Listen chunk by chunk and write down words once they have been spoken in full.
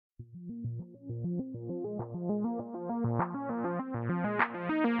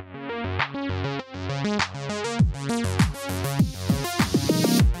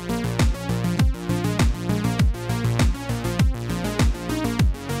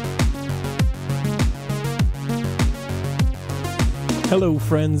Hello,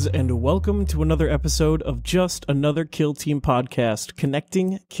 friends, and welcome to another episode of Just Another Kill Team podcast,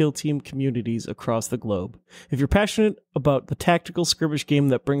 connecting Kill Team communities across the globe. If you're passionate about the tactical skirmish game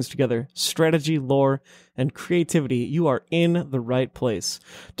that brings together strategy, lore, and creativity, you are in the right place.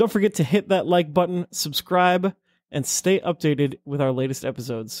 Don't forget to hit that like button, subscribe, and stay updated with our latest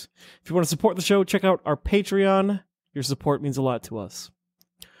episodes. If you want to support the show, check out our Patreon. Your support means a lot to us.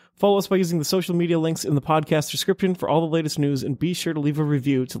 Follow us by using the social media links in the podcast description for all the latest news, and be sure to leave a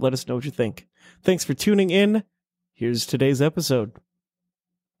review to let us know what you think. Thanks for tuning in. Here's today's episode.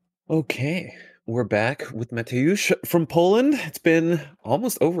 Okay, we're back with Mateusz from Poland. It's been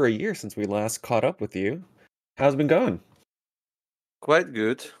almost over a year since we last caught up with you. How's it been going? Quite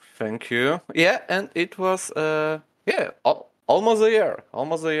good, thank you. Yeah, and it was almost a year.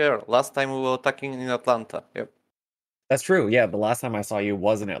 Almost a year. Last time we were talking in Atlanta. Yep. That's true. Yeah, the last time I saw you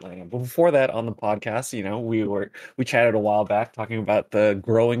was in Atlanta. But before that, on the podcast, we chatted a while back talking about the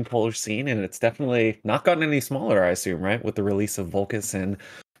growing Polish scene, and it's definitely not gotten any smaller, I assume, right? With the release of Volkus and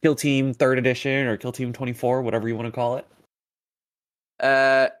Kill Team 3rd Edition or Kill Team 24, whatever you want to call it.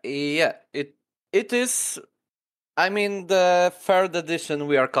 It is. I mean, the 3rd edition,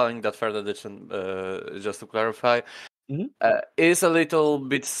 we are calling that 3rd edition, just to clarify. Is a little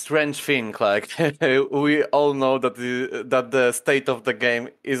bit strange thing. Like we all know that the state of the game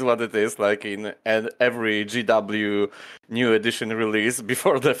is what it is. Like in every GW new edition release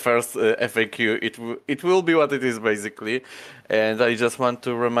before the first FAQ, it will be what it is basically. And I just want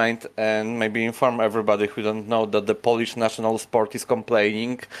to remind and maybe inform everybody who don't know that the Polish national sport is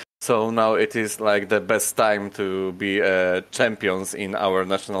complaining. So now it is like the best time to be champions in our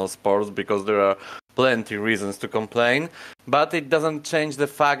national sports, because there are plenty reasons to complain, but it doesn't change the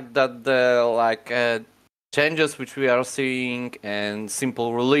fact that the changes which we are seeing and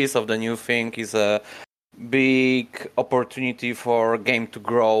simple release of the new thing is a big opportunity for game to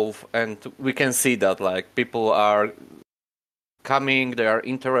grow, and we can see that like people are coming, they are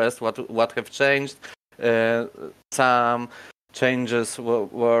interested what have changed. Some changes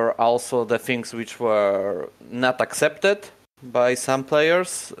were also the things which were not accepted by some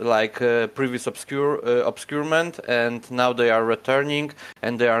players, like previous obscurement, and now they are returning,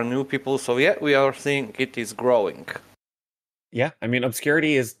 and there are new people. So yeah, we are seeing it is growing. Yeah, I mean,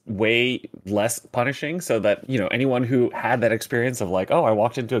 obscurity is way less punishing, so that, anyone who had that experience of like, oh, I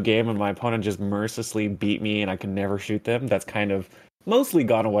walked into a game and my opponent just mercilessly beat me and I can never shoot them, that's kind of mostly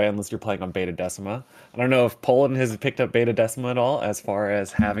gone away unless you're playing on Beta Decima. I don't know if Poland has picked up Beta Decima at all as far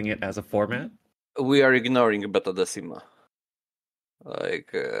as having it as a format. We are ignoring Beta Decima.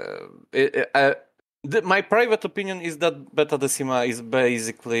 My private opinion is that Beta Decima is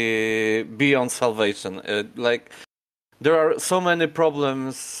basically beyond salvation. There are so many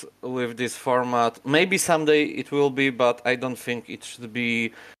problems with this format. Maybe someday it will be, but I don't think it should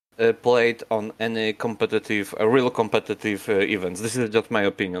be played on any real competitive events. This is just my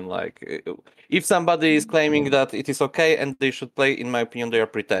opinion. Like, if somebody is claiming that it is okay and they should play, in my opinion, they are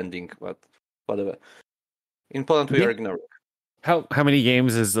pretending. But whatever. In Poland, we are ignoring. How many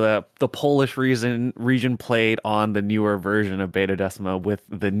games is the Polish region played on the newer version of Beta Decima with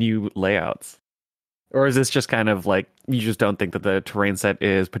the new layouts? Or is this just kind of like, you just don't think that the terrain set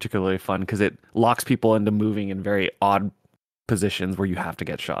is particularly fun because it locks people into moving in very odd positions where you have to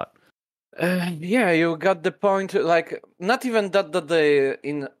get shot? Yeah, you got the point. Like, not even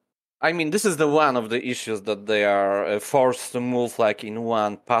this is the one of the issues that they are forced to move like in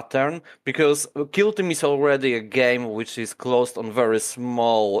one pattern, because Kill Team is already a game which is closed on very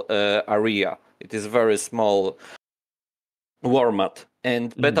small area. It is very small format.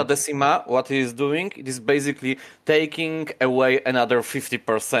 And Beta Decima, what it is doing, it is basically taking away another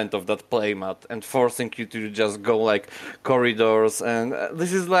 50% of that playmat and forcing you to just go like corridors. And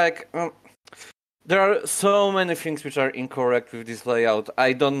this is like... there are so many things which are incorrect with this layout.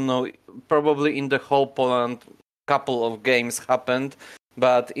 I don't know, probably in the whole Poland, couple of games happened,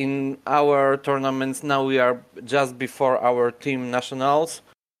 but in our tournaments now we are just before our team nationals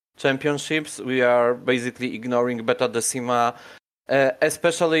championships. We are basically ignoring Beta Decima,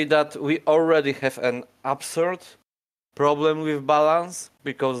 especially that we already have an absurd problem with balance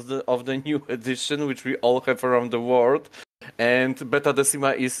because of the new edition, which we all have around the world, and Beta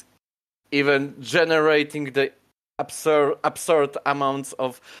Decima is even generating the absurd amounts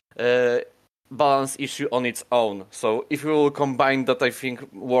of balance issue on its own. So if we will combine that, I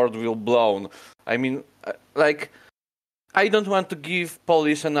think world will blown. I mean, like, I don't want to give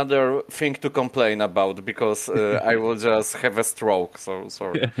Polish another thing to complain about because I will just have a stroke. So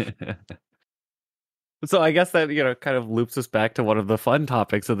sorry. So I guess that, kind of loops us back to one of the fun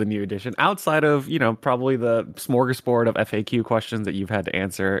topics of the new edition, outside of, probably the smorgasbord of FAQ questions that you've had to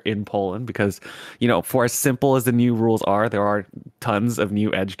answer in Poland, because, for as simple as the new rules are, there are tons of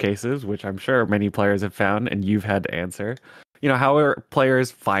new edge cases, which I'm sure many players have found and you've had to answer. How are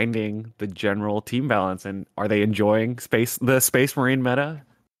players finding the general team balance, and are they enjoying the Space Marine meta?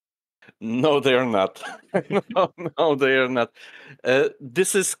 No, they are not. No, they are not.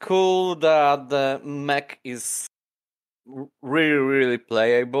 This is cool that the mech is really, really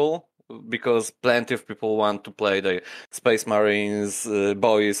playable because plenty of people want to play the Space Marines,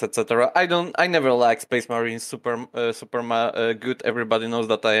 boys, etc. I never liked Space Marines super good. Everybody knows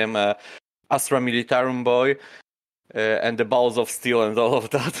that I am a Astra Militarum boy. And the balls of steel and all of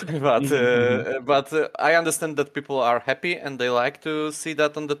that, but I understand that people are happy and they like to see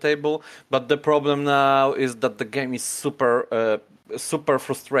that on the table. But the problem now is that the game is super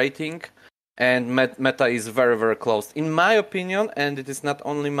frustrating, and meta is very, very close, in my opinion. And it is not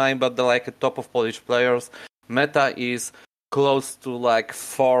only mine, but the top of Polish players. Meta is close to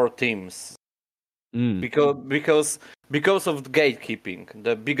 4 teams. Because of the gatekeeping.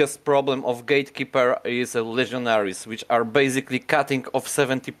 The biggest problem of gatekeeper is legionaries, which are basically cutting off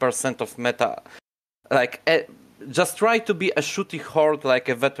 70% of meta. Just try to be a shooty horde, like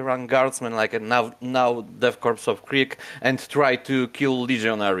a veteran guardsman, like a now Death Corps of Krieg, and try to kill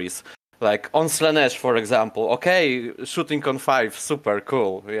legionaries. Like on Slanesh, for example. Okay, shooting on 5, super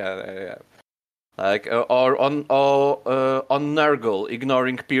cool. Yeah. Or on Nurgle,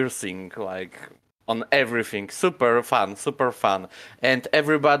 ignoring piercing, on everything, super fun, and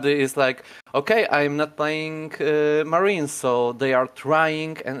everybody is like, okay, I'm not playing Marines, so they are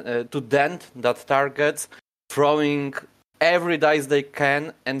trying to dent that targets, throwing every dice they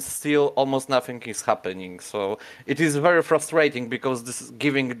can, and still almost nothing is happening. So it is very frustrating because this is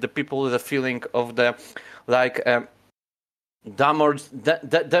giving the people the feeling of the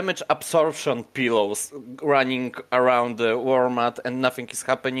damage absorption pillows running around the war mat and nothing is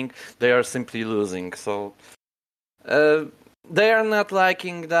happening. They are simply losing. So they are not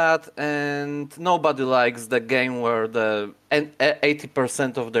liking that, and nobody likes the game where the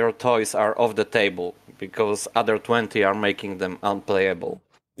 80% of their toys are off the table because other 20 are making them unplayable.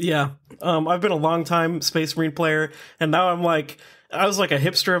 Yeah, I've been a long time Space Marine player, and now I was like a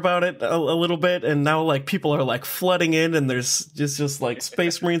hipster about it a little bit, and now people are flooding in, and there's just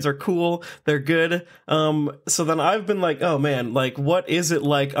Space Marines are cool, they're good. So then I've been like, oh man, what is it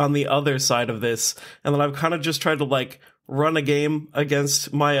like on the other side of this? And then I've kind of just tried to run a game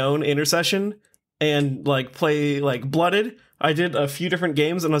against my own intercession and play Blooded. I did a few different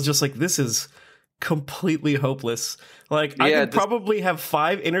games, and I was just like, this is completely hopeless. I could probably have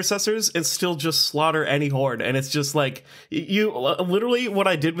 5 intercessors and still just slaughter any horde, and it's just you literally what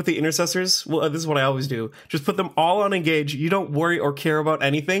I did with the intercessors. Well, this is what I always do: just put them all on engage. You don't worry or care about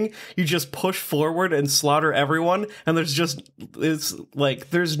anything. You just push forward and slaughter everyone. And there's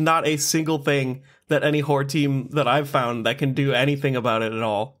not a single thing that any horde team that I've found that can do anything about it at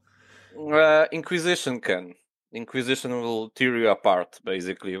all. Inquisition can. Inquisition will tear you apart,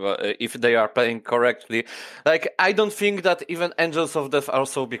 basically, if they are playing correctly. I don't think that even Angels of Death are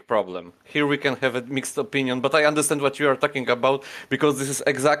so big problem. Here we can have a mixed opinion, but I understand what you are talking about, because this is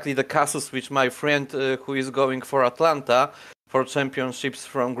exactly the casus which my friend who is going for Atlanta for championships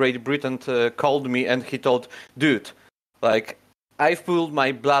from Great Britain called me, and he told, dude, I've pulled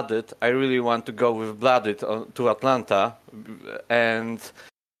my Blooded, I really want to go with Blooded to Atlanta, and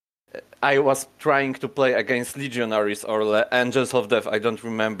I was trying to play against Legionaries or Angels of Death, I don't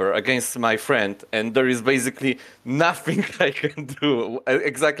remember, against my friend, and there is basically nothing I can do.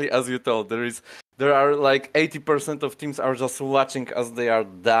 Exactly as you told, there are 80% of teams are just watching as they are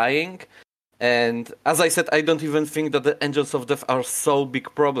dying. And as I said, I don't even think that the Angels of Death are so big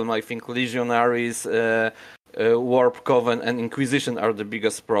problem. I think Legionaries, Warp Coven, and Inquisition are the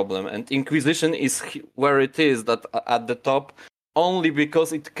biggest problem. And Inquisition is where it is, that at the top, only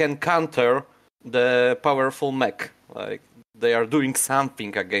because it can counter the powerful mech. They are doing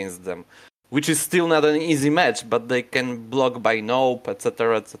something against them, which is still not an easy match, but they can block by nope,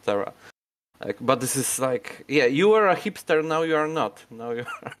 etc., etc. But this is yeah, you were a hipster, now you are not. Now you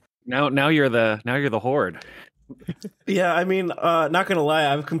are. Now you're the horde. Yeah, I mean, not gonna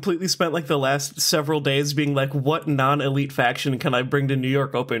lie, I've completely spent the last several days being what non-elite faction can I bring to New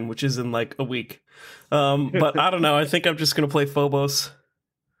York Open, which is in a week. But I don't know, I think I'm just gonna play Phobos.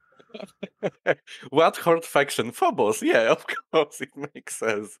 What horde faction? Phobos. Yeah, of course, it makes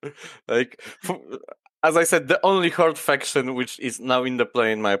sense. Like, as I said, the only horde faction which is now in the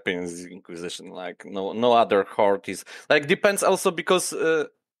play, in my opinion, is Inquisition. Like, no other horde is like depends also because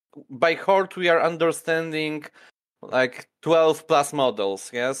by horde we are understanding like 12 plus models.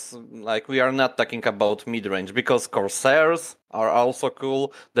 Yes, like we are not talking about mid range because Corsairs are also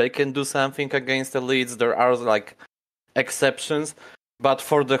cool. They can do something against elites. There are like exceptions. But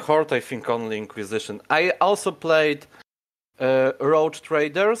for the Horde, I think only Inquisition. I also played Road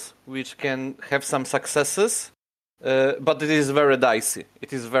Traders, which can have some successes, but it is very dicey.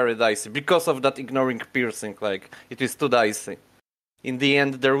 It is very dicey because of that ignoring piercing. Like, it is too dicey. In the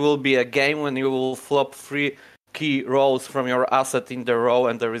end, there will be a game when you will flop 3 key rolls from your asset in the row,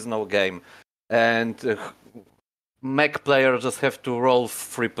 and there is no game. And mech players just have to roll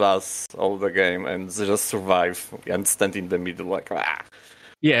 3+ all the game and just survive and stand in the middle like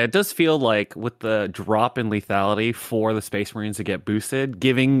Yeah, it does feel like with the drop in lethality for the Space Marines to get boosted,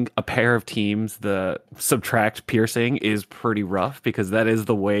 giving a pair of teams the subtract piercing is pretty rough because that is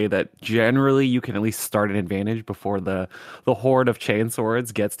the way that generally you can at least start an advantage before the horde of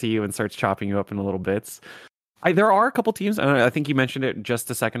chainswords gets to you and starts chopping you up in little bits. There are a couple teams. I think you mentioned it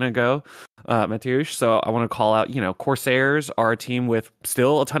just a second ago, Mateusz. So I want to call out, Corsairs are a team with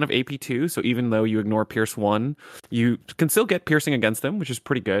still a ton of AP2. So even though you ignore Pierce 1, you can still get piercing against them, which is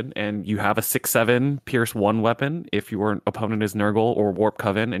pretty good. And you have a 6/7 Pierce 1 weapon if your opponent is Nurgle or Warp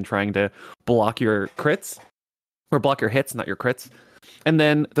Coven and trying to block your crits, or block your hits, not your crits. And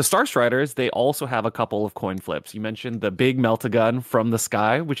then the Star Striders, they also have a couple of coin flips. You mentioned the big melt-a-gun from the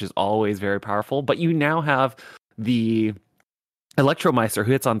sky, which is always very powerful, but you now have the Electromeister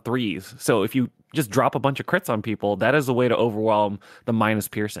who hits on 3s. So if you just drop a bunch of crits on people, that is a way to overwhelm the minus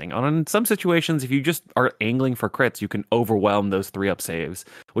piercing. And in some situations, if you just are angling for crits, you can overwhelm those 3-up saves,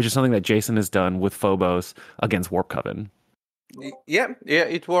 which is something that Jason has done with Phobos against Warp Coven. Yeah,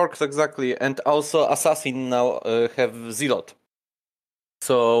 it works exactly. And also Assassin now have Zealot.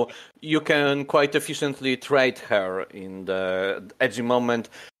 So you can quite efficiently trade her in the edgy moment.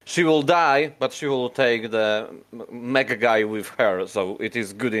 She will die, but she will take the mega guy with her, so it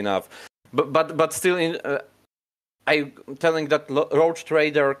is good enough. But still, I'm telling that Road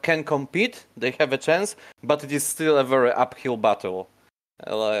Trader can compete. They have a chance, but it is still a very uphill battle.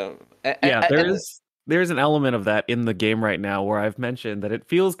 There's an element of that in the game right now where I've mentioned that it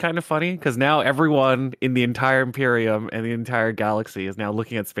feels kind of funny because now everyone in the entire Imperium and the entire galaxy is now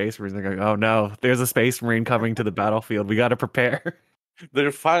looking at Space Marines and going, oh no, there's a Space Marine coming to the battlefield. We got to prepare. They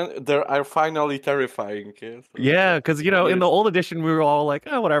are finally terrifying. Yes? Yeah, because, in the old edition, we were all like,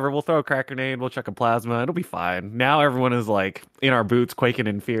 oh, whatever, we'll throw a crack grenade, we'll chuck a plasma, it'll be fine. Now everyone is like in our boots, quaking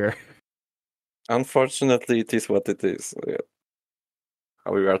in fear. Unfortunately, it is what it is. Yeah.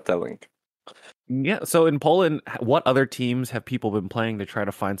 How we are telling. Yeah, so in Poland, what other teams have people been playing to try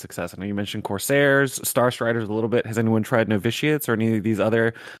to find success? I know you mentioned Corsairs, Star Striders a little bit. Has anyone tried Novitiates or any of these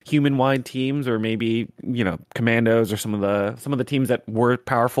other human-wide teams, or maybe Commandos or some of the teams that were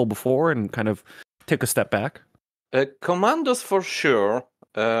powerful before and kind of took a step back? Commandos for sure,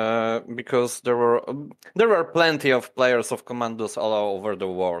 because there were plenty of players of Commandos all over the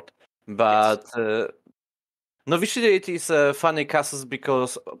world. But Novitiate is a funny casus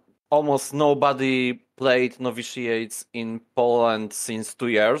because almost nobody played Novitiates in Poland since 2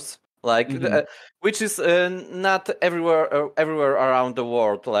 years. Which is not everywhere around the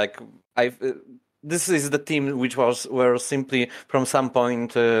world. This is the team which were simply from some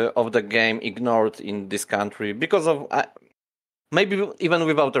point of the game ignored in this country because of maybe even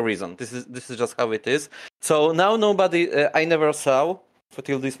without a reason. This is just how it is. So now nobody I never saw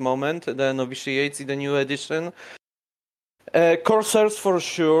till this moment the Novitiates in the new edition. Corsairs for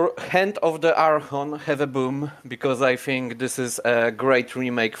sure. Hand of the Archon have a boom because I think this is a great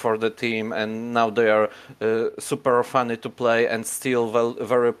remake for the team, and now they are super funny to play and still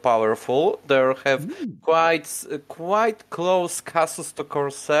very powerful. They have quite close casus to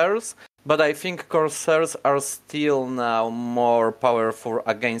Corsairs, but I think Corsairs are still now more powerful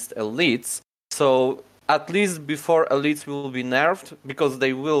against elites. So at least before elites will be nerfed, because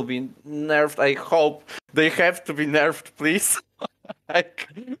they will be nerfed. I hope they have to be nerfed, please.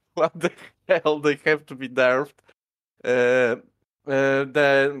 What the hell? They have to be nerfed.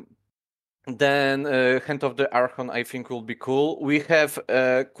 Then Hand of the Archon, I think, will be cool. We have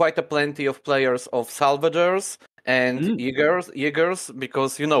quite a plenty of players of Salvagers and Jaegers,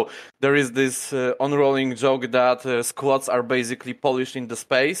 because there is this unrolling joke that squads are basically polished in the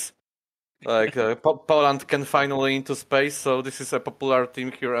space. Like Poland can finally into space, so this is a popular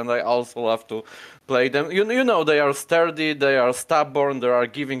team here, and I also love to play them. You know, they are sturdy, they are stubborn, they are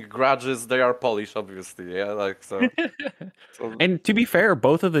giving grudges, they are Polish, obviously. Yeah, like so. And to be fair,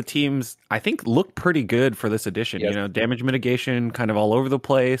 both of the teams, I think, look pretty good for this edition. Yes. You know, damage mitigation kind of all over the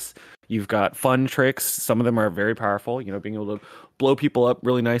place. You've got fun tricks. Some of them are very powerful, you know, being able to blow people up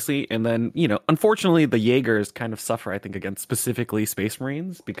really nicely. And then, you know, unfortunately, the Jaegers kind of suffer, I think, against specifically Space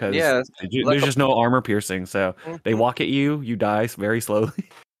Marines because there's just no armor piercing. So they walk at you, you die very slowly.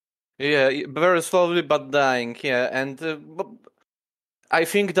 Yeah, very slowly, but dying. Yeah, and I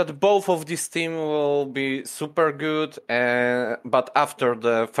think that both of these teams will be super good, but after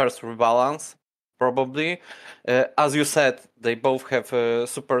the first rebalance, probably. As you said, they both have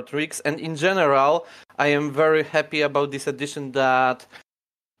super tricks, and in general, I am very happy about this edition that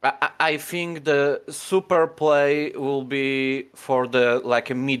I think the super play will be for the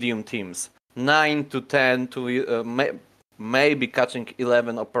like medium teams, 9 to 10 to maybe catching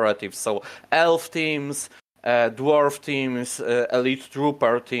 11 operatives. So elf teams, dwarf teams, elite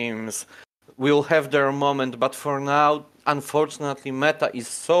trooper teams will have their moment, but for now, unfortunately, meta is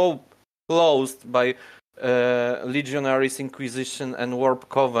so closed by Legionaries, Inquisition, and Warp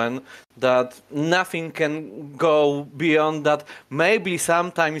Coven that nothing can go beyond that. Maybe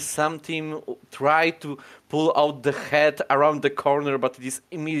sometimes some team try to pull out the head around the corner, but it is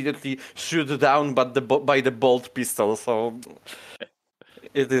immediately shot down by the bolt pistol. So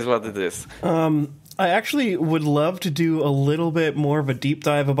it is what it is. I actually would love to do a little bit more of a deep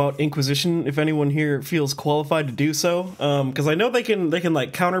dive about Inquisition if anyone here feels qualified to do so. Because I know they can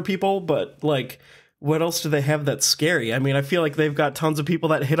like counter people, but like, what else do they have that's scary? I mean, I feel like they've got tons of people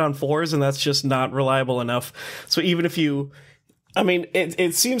that hit on 4s, and that's just not reliable enough. So even if you, I mean,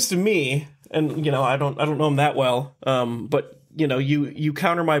 it seems to me, and you know, I don't know them that well, but you know, you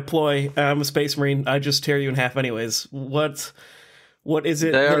counter my ploy. I'm a Space Marine. I just tear you in half anyways. What is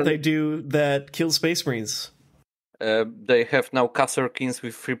it that they do that kills Space Marines? They have now Kasserkins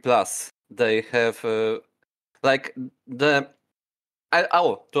with 3+. They have to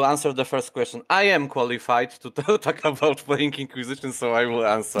answer the first question, I am qualified to talk about playing Inquisition, so I will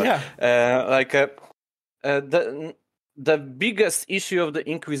answer. Yeah. The biggest issue of the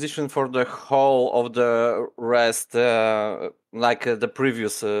Inquisition for the whole of the rest, the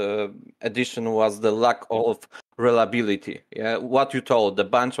previous edition, was the lack of reliability. Yeah, what you told, the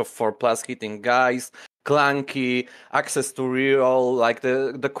bunch of 4+ hitting guys, clunky, access to reroll, like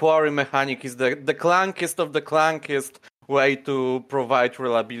the quarry mechanic is the clunkiest of the clunkiest way to provide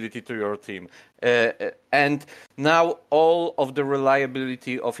reliability to your team. And now all of the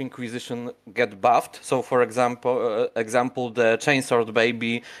reliability of Inquisition get buffed. So for example, the Chainsword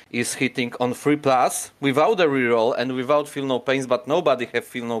Baby is hitting on 3+ without a reroll and without Feel No Pains, but nobody have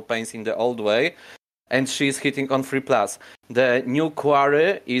Feel No Pains in the old way. And she's hitting on 3+. The new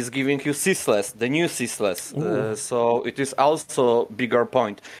Quarry is giving you Ceaseless, the new Ceaseless. So it is also bigger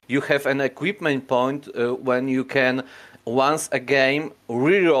point. You have an equipment point when you can once a game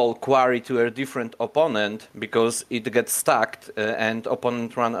reroll Quarry to a different opponent because it gets stacked and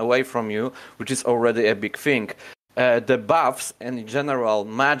opponent run away from you, which is already a big thing. The buffs and in general,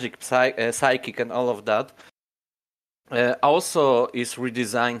 magic, psychic and all of that also is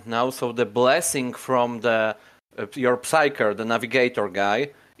redesigned now. So the blessing from your Psyker, the navigator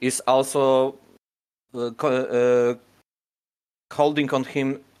guy, is also holding on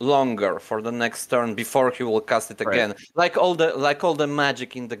him longer for the next turn before he will cast it again. Right. Like all the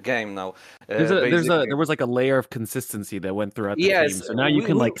magic in the game now. There was like a layer of consistency that went throughout the team. So now you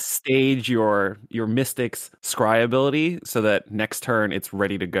can like stage your Mystic's scry ability so that next turn it's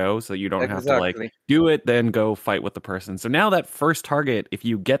ready to go, so you don't have to like do it then go fight with the person. So now that first target, if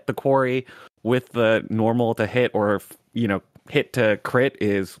you get the quarry with the normal to hit or you know hit to crit,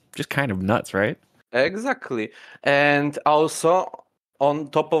 is just kind of nuts, right? Exactly. And also, on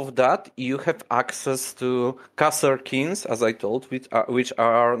top of that, you have access to Kasserkins, as I told, which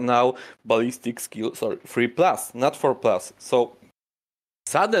are now ballistic skills, 3+, not 4+. So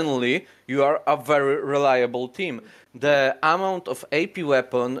suddenly, you are a very reliable team. The amount of AP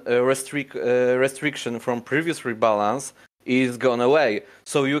weapon restriction from previous rebalance is gone away.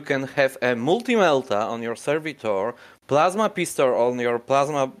 So you can have a multi-melta on your servitor, plasma pistol on your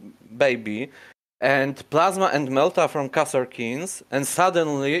plasma baby, and plasma and melta from Kasserkins, and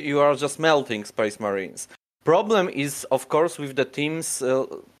suddenly you are just melting Space Marines. Problem is, of course, with the teams,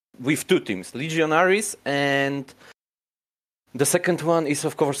 with two teams, Legionaries and The second one is,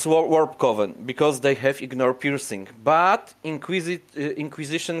 of course, Warp Coven, because they have Ignore Piercing. But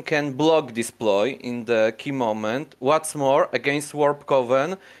Inquisition can block this ploy in the key moment. What's more, against Warp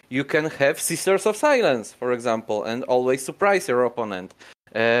Coven, you can have Sisters of Silence, for example, and always surprise your opponent,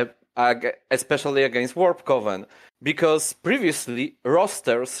 especially against Warp Coven. Because previously,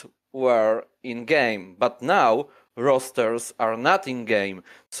 rosters were in-game, but now rosters are not in-game.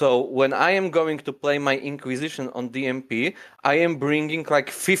 So when I am going to play my Inquisition on DMP, I am bringing like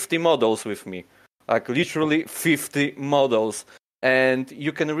 50 models with me. Like literally 50 models. And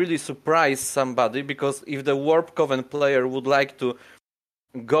you can really surprise somebody, because if the Warp Coven player would like to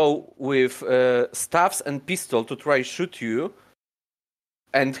go with staffs and pistol to try shoot you,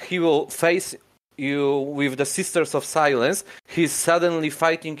 and he will face you with the Sisters of Silence, he's suddenly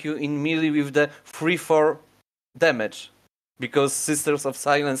fighting you in melee with the 3-4 damage, because Sisters of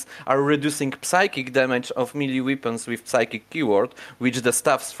Silence are reducing psychic damage of melee weapons with psychic keyword, which the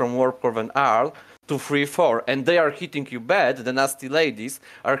staffs from Warp Coven are, to 3-4, and they are hitting you bad. The nasty ladies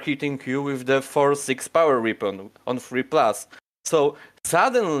are hitting you with the 4-6 power weapon on 3+. So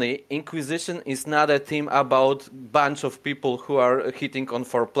suddenly Inquisition is not a team about bunch of people who are hitting on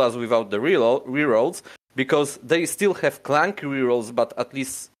 4+ without the rerolls, because they still have clunky rerolls, but at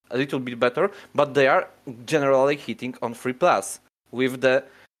least a little bit better, but they are generally hitting on 3+, with the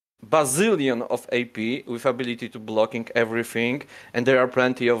bazillion of AP, with ability to blocking everything, and there are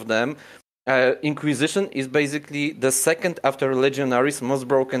plenty of them. Inquisition is basically the second after Legionaries most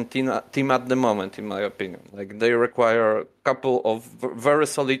broken team at the moment, in my opinion. Like, they require a couple of very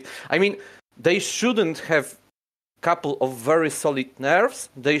solid... I mean, they shouldn't have couple of very solid nerfs,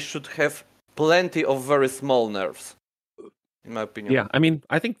 they should have plenty of very small nerfs, in my opinion. Yeah, I mean,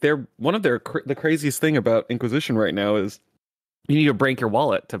 I think they're one of their the craziest thing about Inquisition right now is you need to break your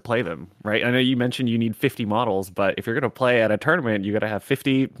wallet to play them, right? I know you mentioned you need 50 models, but if you're going to play at a tournament, you got to have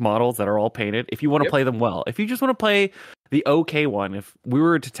 50 models that are all painted if you want to play them well. If you just want to play the okay one, if you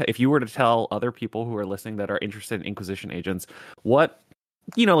were to tell other people who are listening that are interested in Inquisition agents, what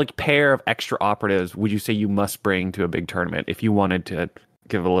like pair of extra operatives would you say you must bring to a big tournament if you wanted to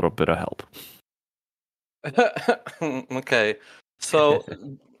give a little bit of help? Okay, so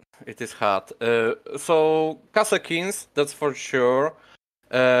it is hard. So Kasakins, that's for sure.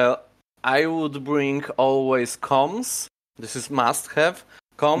 I would bring always comms. This is must-have.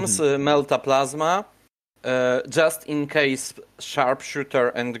 Comms, Melta Plasma, just in case Sharpshooter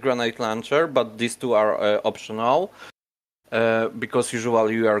and Grenade Launcher, but these two are optional, because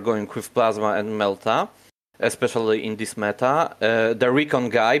usually you are going with Plasma and Melta, especially in this meta. The Recon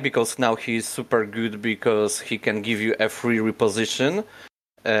guy, because now he is super good because he can give you a free reposition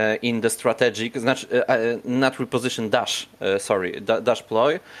in the strategic, not reposition, dash, dash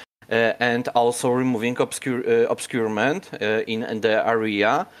ploy, and also removing obscurement in the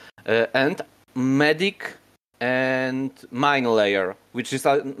area, and medic and mine layer, which is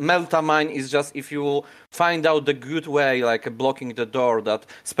Melta mine is just if you find out the good way, like blocking the door that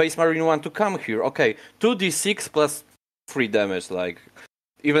Space Marine want to come here. Okay, 2d6 plus 3 damage. Like,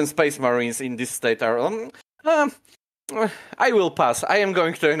 even Space Marines in this state are I will pass. I am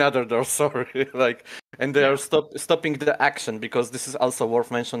going to another door. Sorry, and they are stopping the action, because this is also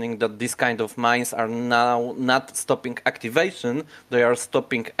worth mentioning that these kind of mines are now not stopping activation; they are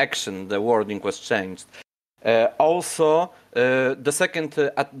stopping action. The wording was changed. Also, the second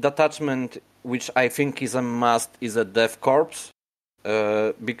attachment, which I think is a must, is a Death Corps,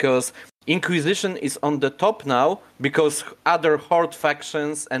 because Inquisition is on the top now, because other Horde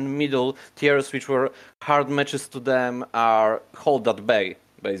factions and middle tiers, which were hard matches to them, are hold at bay,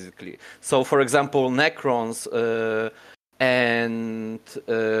 basically. So, for example, Necrons and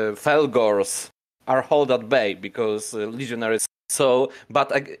Felgors are hold at bay, because Legionaries. So,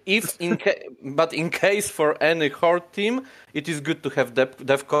 but in case for any Horde team, it is good to have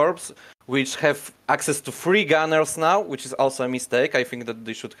Death Corps, which have access to 3 gunners now, which is also a mistake. I think that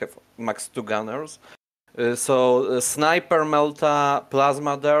they should have max 2 gunners. So Sniper, Melta,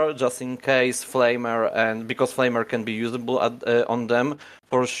 Plasma there, just in case Flamer, and because Flamer can be usable on them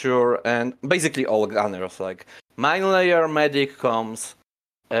for sure, and basically all gunners, like Mine Layer, Medic, Comms,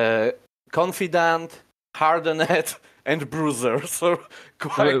 Confidant, Hardened, and Bruiser. So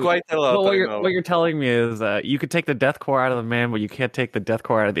quite a lot. What you're telling me is you could take the Death Core out of the man, but you can't take the Death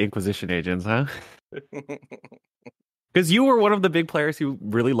Core out of the Inquisition agents, huh? Because you were one of the big players who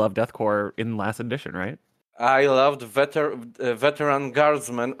really loved Death Core in last edition, right? I loved veteran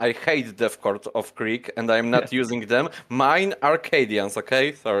guardsmen. I hate Death Court of Creek, and I'm not using them. Mine Arcadians,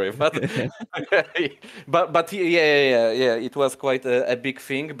 okay? Sorry, but yeah. It was quite a big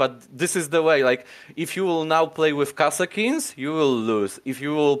thing. But this is the way. Like, if you will now play with Kasakins, you will lose. If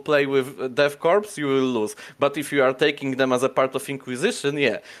you will play with Death Corps, you will lose. But if you are taking them as a part of Inquisition,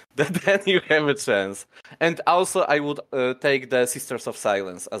 then you have a chance. And also, I would take the Sisters of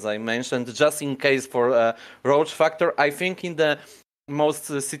Silence, as I mentioned, just in case for Roach factor. I think in the most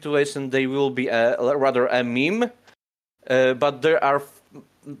situation they will be rather a meme, but there are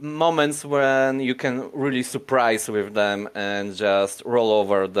moments when you can really surprise with them and just roll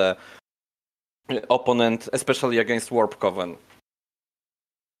over the opponent, especially against Warp Coven.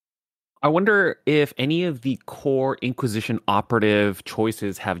 I wonder if any of the core Inquisition operative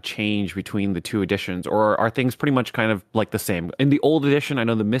choices have changed between the two editions, or are things pretty much kind of like the same? In the old edition, I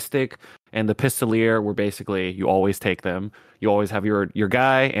know the Mystic and the Pistolier were basically, you always take them. You always have your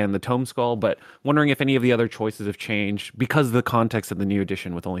guy and the Tome Skull, but wondering if any of the other choices have changed because of the context of the new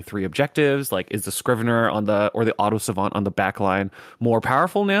edition with only 3 objectives. Like, is the Scrivener or the Auto Savant on the back line more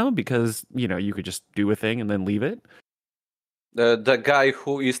powerful now because, you could just do a thing and then leave it? The guy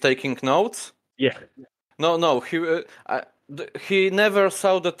who is taking notes? Yeah. No. He never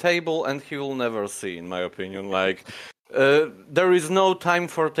saw the table, and he will never see, in my opinion. Like, there is no time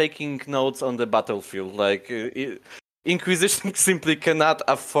for taking notes on the battlefield. Like, Inquisition simply cannot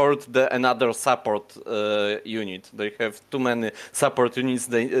afford another support unit. They have too many support units.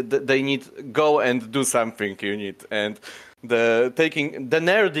 They need go and do something unit, and the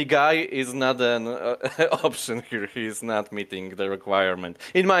nerdy guy is not an option here. He is not meeting the requirement,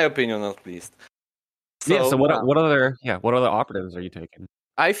 in my opinion, at least. So what other operatives are you taking?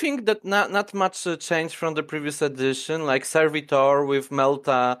 I think that not much changed from the previous edition. Like Servitor with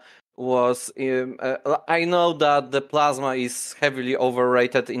Melta was. I know that the plasma is heavily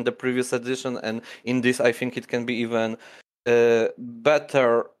overrated in the previous edition, and in this I think it can be even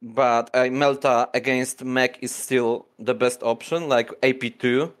better. But Melta against mech is still the best option, like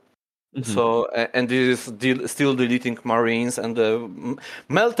AP2. Mm-hmm. So and this is still deleting Marines and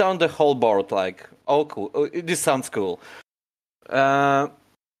Melta on the whole board. Like, oh cool, this sounds cool.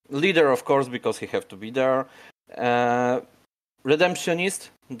 Leader, of course, because he have to be there. Redemptionist,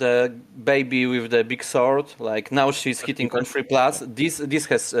 the baby with the big sword. Like, now she's hitting on 3+. This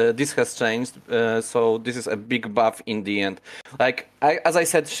has changed. So this is a big buff in the end. Like, as I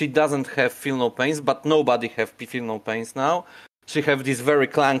said, she doesn't have feel no pains, but nobody have feel no pains now. She have this very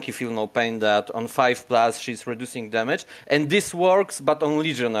clunky feel no pain that on 5+ she's reducing damage, and this works, but on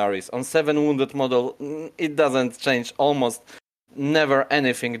legionaries. On 7 wounded model, it doesn't change almost never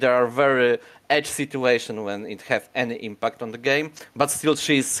anything. There are very edge situations when it have any impact on the game, but still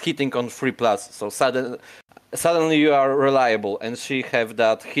she's hitting on 3+. So suddenly you are reliable, and she have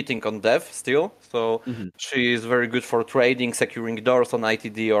that hitting on death still. So she is very good for trading, securing doors on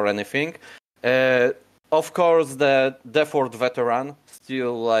ITD or anything. Of course, the Deathward Veteran,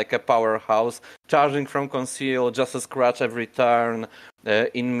 still like a powerhouse, charging from conceal, just a scratch every turn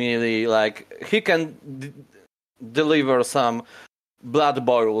in melee. Like, he can deliver some blood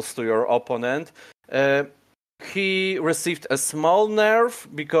boils to your opponent. He received a small nerf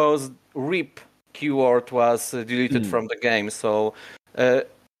because RIP keyword was deleted from the game. So this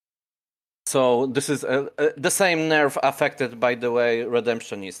is the same nerf affected, by the way,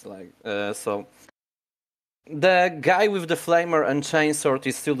 Redemptionist. So. The guy with the flamer and chainsword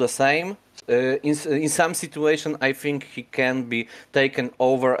is still the same. In some situation, I think he can be taken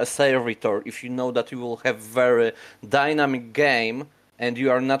over a servitor if you know that you will have very dynamic game and you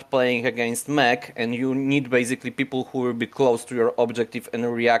are not playing against mech, and you need basically people who will be close to your objective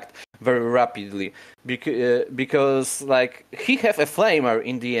and react very rapidly. Because like, he have a flamer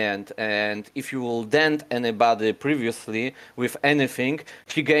in the end, and if you will dent anybody previously with anything,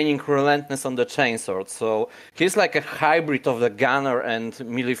 he gaining relentless on the chainsword. So he's like a hybrid of the gunner and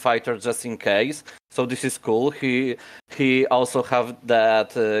melee fighter, just in case. So this is cool. He also have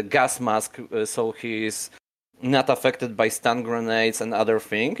that gas mask, so he is not affected by stun grenades and other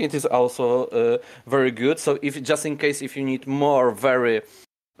things. It is also very good. So if just in case if you need more very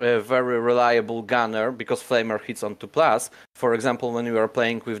reliable gunner, because flamer hits on 2+. For example, when you are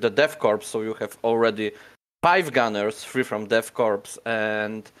playing with the Death Corps, so you have already 5 gunners free from Death Corps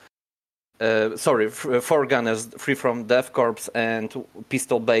and 4 gunners free from Death Corps and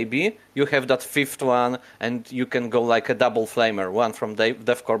Pistol Baby. You have that 5th one, and you can go like a double flamer, one from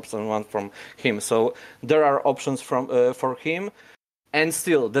Death Corps and one from him. So there are options for him. And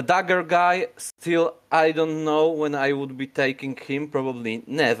still, the dagger guy, still, I don't know when I would be taking him, probably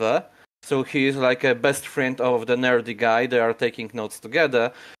never. so he is like a best friend of the nerdy guy. They are taking notes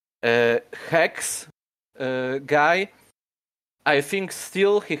together. Hex guy, I think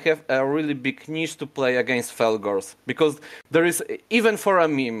still he have a really big niche to play against Felgors, because there is, even for a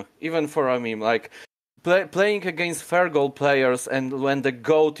meme, like playing against Fergal players, and when the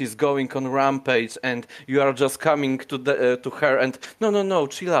goat is going on rampage and you are just coming to her and no,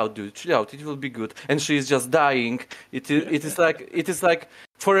 chill out, dude, chill out, it will be good, and she is just dying. It is like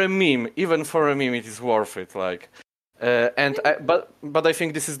for a meme, even for a meme, it is worth it. Like, but I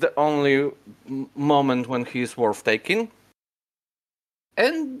think this is the only moment when he is worth taking.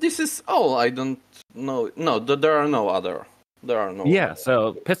 And this is all. I don't know. No, there are no other. There are no. Yeah,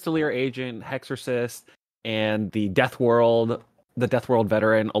 so Pistolier Agent, Hexorcist, and the Death World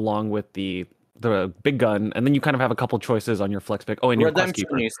veteran, along with the big gun, and then you kind of have a couple choices on your flex pick. Oh, and your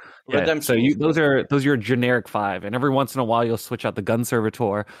Questkeeper. Yeah, so those are your generic 5, and every once in a while you'll switch out the Gun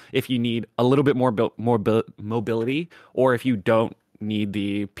Servitor if you need a little bit more mobility, or if you don't need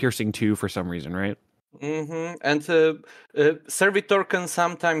the Piercing 2 for some reason, right? Mm-hmm. And Servitor can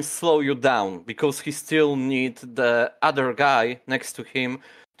sometimes slow you down because he still needs the other guy next to him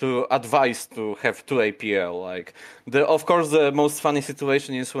to advise to have 2 APL. Like, of course, the most funny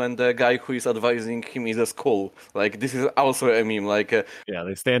situation is when the guy who is advising him is a skull. Like, this is also a meme. Like, yeah,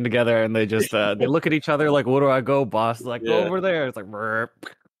 they stand together and they just they look at each other like, "Where do I go, boss?" Like, go over there. It's like, burp.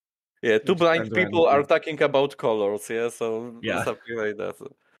 Yeah, 2 blind people are talking about colors. Yeah, so something like that.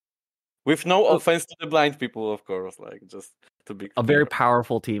 With no offense to the blind people, of course, like, just to be a very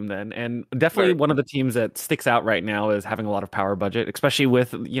powerful team then, and definitely one of the teams that sticks out right now is having a lot of power budget, especially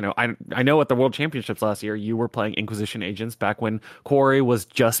with, I know at the World Championships last year you were playing Inquisition agents back when Quarry was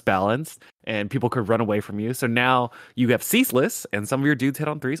just balanced and people could run away from you. So now you have Ceaseless, and some of your dudes hit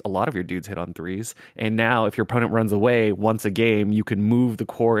on 3s, a lot of your dudes hit on 3s, and now if your opponent runs away once a game, you can move the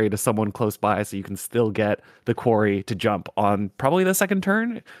Quarry to someone close by, so you can still get the Quarry to jump on probably the second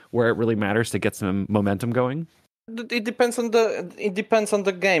turn, where it really matters to get some momentum going. It depends on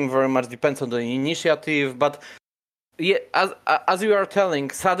the game, very much depends on the initiative, but yeah, as you are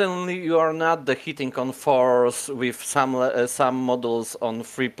telling, suddenly you are not the hitting on 4s with some models on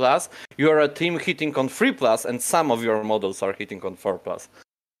 3+. You are a team hitting on 3+, and some of your models are hitting on 4+.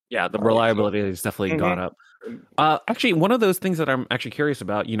 Yeah, the reliability has definitely gone up. Actually, one of those things that I'm actually curious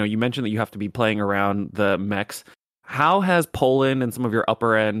about, you mentioned that you have to be playing around the mechs. How has Poland and some of your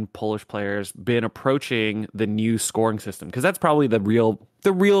upper end Polish players been approaching the new scoring system? Because that's probably the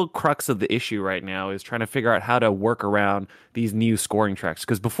real crux of the issue right now, is trying to figure out how to work around these new scoring tracks.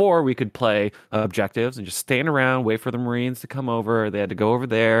 Because before we could play objectives and just stand around, wait for the Marines to come over. They had to go over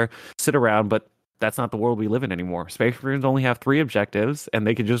there, sit around, but that's not the world we live in anymore. Space Marines only have 3 objectives, and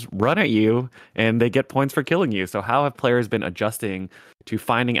they can just run at you, and they get points for killing you. So how have players been adjusting to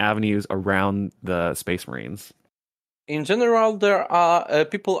finding avenues around the Space Marines? In general, there are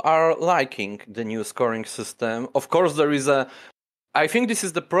people are liking the new scoring system. Of course, I think this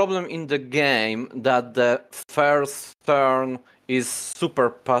is the problem in the game, that the first turn is super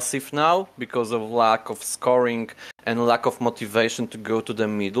passive now because of lack of scoring and lack of motivation to go to the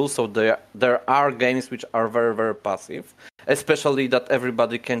middle. So there are games which are very, very passive, especially that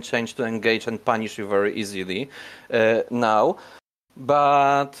everybody can change to engage and punish you very easily now.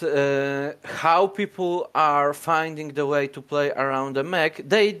 But how people are finding the way to play around the mech,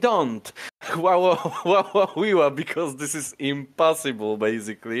 they don't. Because this is impossible,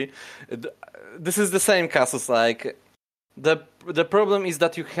 basically. This is the same casus, like, the problem is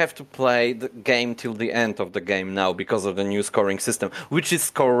that you have to play the game till the end of the game now because of the new scoring system, which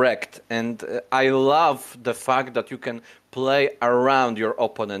is correct. And I love the fact that you can play around your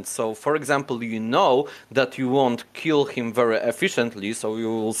opponent. So, for example, you know that you won't kill him very efficiently, so you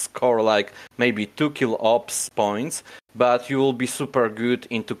will score like maybe 2 kill ops points, but you will be super good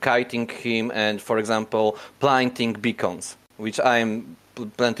into kiting him and, for example, planting beacons, which I am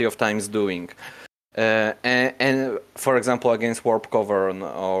plenty of times doing. And for example, against Warp Cavern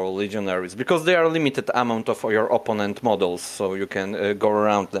or Legionaries, because they are limited amount of your opponent models, so you can go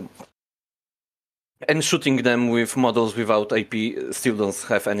around them. And shooting them with models without AP still doesn't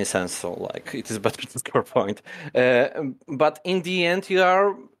have any sense, so like it is better to score point. But in the end, you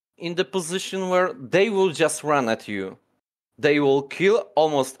are in the position where they will just run at you. They will kill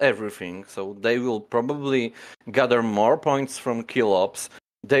almost everything, so they will probably gather more points from kill ops.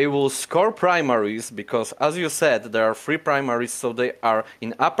 They will score primaries because, as you said, there are 3 primaries, so they are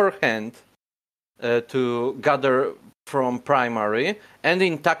in upper hand to gather from primary, and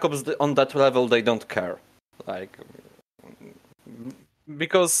in TAC ops on that level they don't care, like,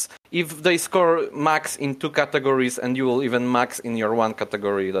 because if they score max in 2 categories and you will even max in your 1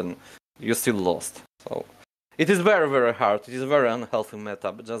 category, then you still lost. So it is very, very hard. It is a very unhealthy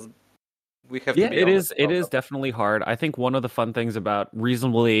meta, but just we have to be honest. It is definitely hard. I think one of the fun things about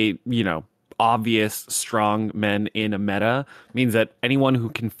reasonably, obvious strong men in a meta means that anyone who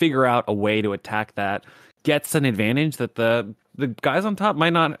can figure out a way to attack that gets an advantage that the guys on top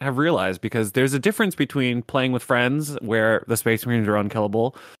might not have realized, because there's a difference between playing with friends where the Space Marines are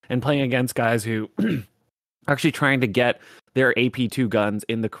unkillable and playing against guys who are actually trying to get their AP2 guns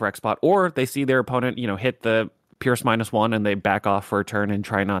in the correct spot, or they see their opponent, hit the Pierce -1 and they back off for a turn and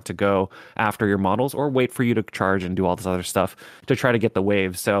try not to go after your models, or wait for you to charge and do all this other stuff to try to get the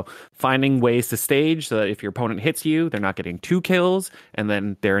waves. So finding ways to stage so that if your opponent hits you, they're not getting 2 kills and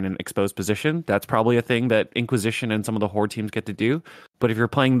then they're in an exposed position. That's probably a thing that Inquisition and some of the Horde teams get to do. But if you're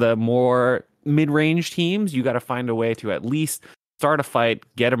playing the more mid-range teams, you got to find a way to at least start a fight,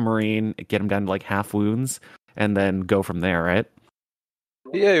 get a Marine, get him down to like half wounds, and then go from there, right?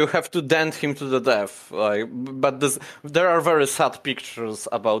 Yeah, you have to dent him to the death. But there are very sad pictures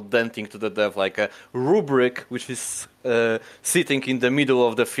about denting to the death, like a rubric which is sitting in the middle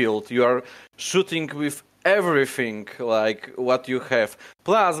of the field. You are shooting with everything, like what you have: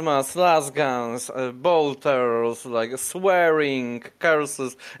 plasmas, las guns, bolters, like swearing,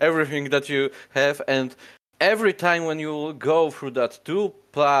 curses, everything that you have. And every time when you go through that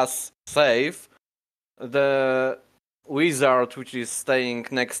 2+ save, the wizard which is staying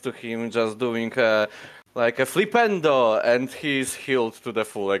next to him just doing like a flipendo, and he's healed to the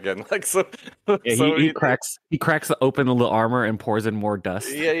full again. Like so, yeah, so he cracks open the little armor and pours in more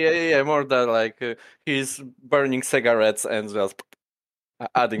dust. Yeah. More than like he's burning cigarettes and just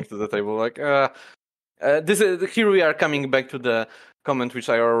adding to the table. Like here we are coming back to the comment which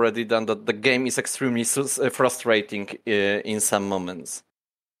I already done, that the game is extremely frustrating in some moments.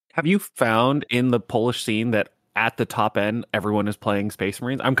 Have you found in the Polish scene that at the top end, everyone is playing Space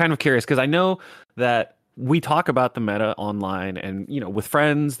Marines? I'm kind of curious because I know that we talk about the meta online and, with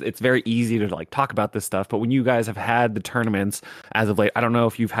friends, it's very easy to like talk about this stuff. But when you guys have had the tournaments as of late, I don't know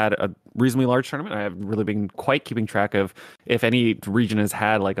if you've had a reasonably large tournament. I haven't really been quite keeping track of if any region has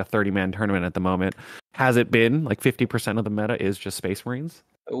had like a 30-man tournament at the moment. Has it been like 50% of the meta is just Space Marines?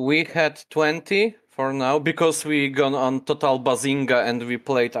 We had 20 for now, because we gone on total bazinga and we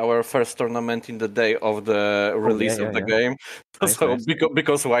played our first tournament in the day of the release of the game. Nice, so nice.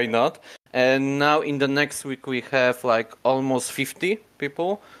 Because why not? And now in the next week we have like almost 50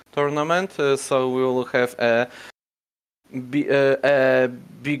 people tournament, so we will have a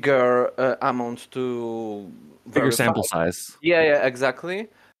bigger amount to bigger sample size. Yeah, exactly.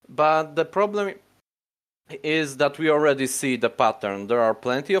 But the problem is that we already see the pattern. There are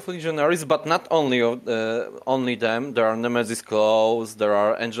plenty of legionaries, but not only them. There are Nemesis Claws, there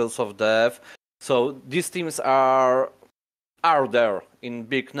are Angels of Death. So these teams are there in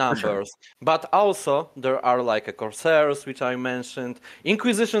big numbers. Sure. But also there are like a Corsairs, which I mentioned.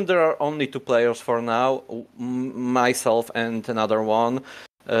 Inquisition, there are only 2 players for now, myself and another one.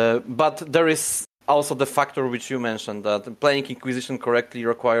 But there is also the factor which you mentioned, that playing Inquisition correctly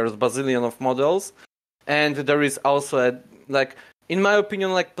requires bazillion of models. And there is also in my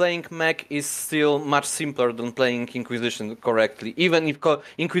opinion, like playing mech is still much simpler than playing Inquisition correctly. Even if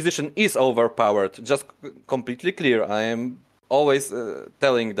Inquisition is overpowered, just completely clear. I am always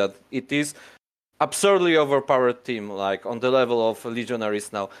telling that it is absurdly overpowered team, like on the level of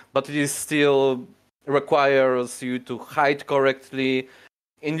legionaries now. But it is still requires you to hide correctly.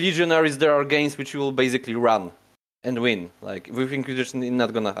 In legionaries, there are games which you will basically run and win. Like with Inquisition, it's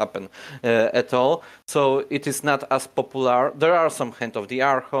not gonna happen at all. So it is not as popular. There are some Hand of the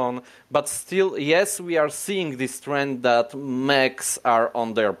Archon, but still, yes, we are seeing this trend that mechs are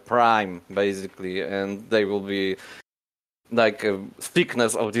on their prime, basically, and they will be like a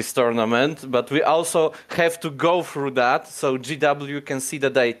thickness of this tournament. But we also have to go through that, so GW can see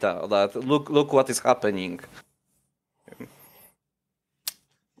the data. That look what is happening.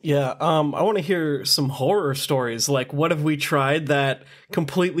 Yeah, I want to hear some horror stories. Like, what have we tried that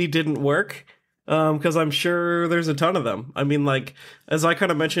completely didn't work? Because I'm sure there's a ton of them. I mean, like, as I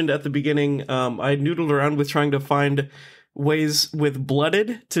kind of mentioned at the beginning, I noodled around with trying to find ways with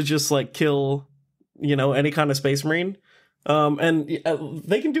Blooded to just, like, kill, any kind of Space Marine. And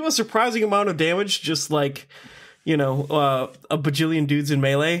they can do a surprising amount of damage, just like, a bajillion dudes in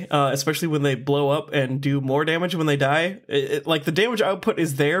melee, especially when they blow up and do more damage when they die. Like, the damage output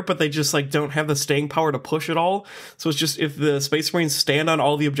is there, but they just, like, don't have the staying power to push it all. So it's just, if the Space Marines stand on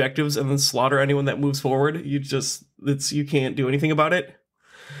all the objectives and then slaughter anyone that moves forward, you can't do anything about it.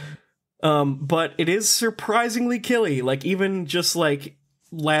 But it is surprisingly killy. Like, even just, like,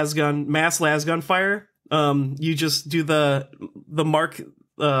 mass las gun fire, you just do the mark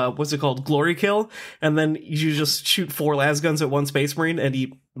what's it called, glory kill, and then you just shoot 4 las guns at one Space Marine, and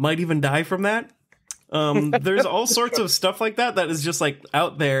he might even die from that. There's all sorts of stuff like that is just like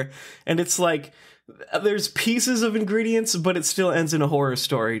out there, and it's like there's pieces of ingredients, but it still ends in a horror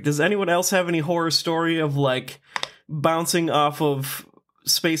story. Does anyone else have any horror story of like bouncing off of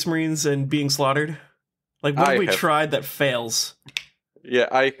Space Marines and being slaughtered? Like, what have we tried that fails? Yeah,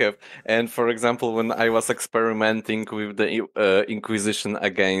 I have. And for example, when I was experimenting with the Inquisition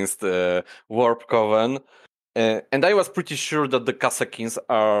against Warp Coven, and I was pretty sure that the Kasakins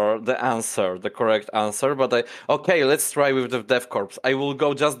are the correct answer, but okay, let's try with the Death Corps. I will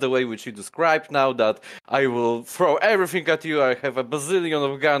go just the way which you described now, that I will throw everything at you, I have a bazillion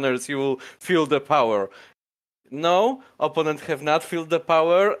of gunners, you will feel the power. No, opponent have not feel the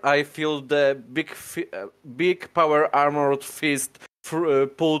power. I feel the big power armored fist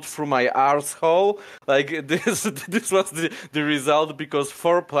pulled through my arsehole. Like this was the result, because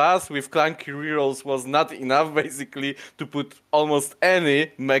 4+ with clunky rerolls was not enough basically to put almost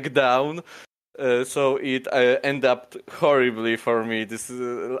any mech down. So it ended up horribly for me. This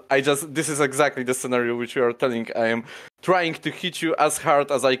is exactly the scenario which you are telling. I am trying to hit you as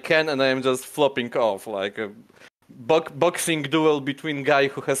hard as I can, and I am just flopping off like a boxing duel between guy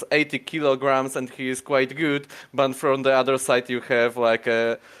who has 80 kilograms and he is quite good, but from the other side you have like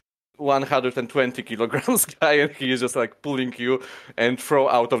a 120 kilograms guy and he is just like pulling you and throw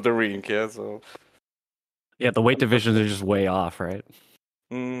out of the ring. Yeah, so yeah, the weight divisions are just way off, right?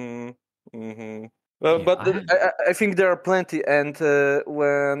 Mm-hmm. Well, yeah, but I think there are plenty, and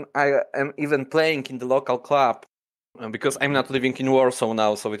when I am even playing in the local club, because I'm not living in Warsaw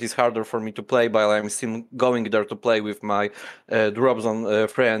now, so it is harder for me to play, but I'm still going there to play with my drop zone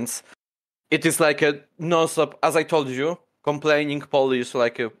friends. It is like a non-stop, as I told you, complaining Polish,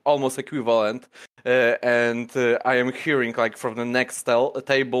 like almost equivalent. And I am hearing like from the next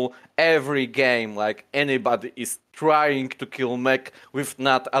table every game, like anybody is trying to kill mech with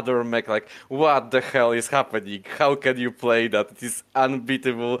not other mech. Like, what the hell is happening? How can you play that? It is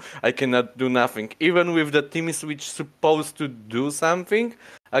unbeatable. I cannot do nothing. Even with the teams which supposed to do something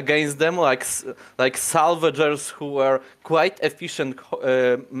against them, like salvagers who are quite efficient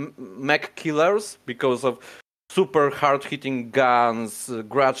mech killers because of super hard-hitting guns,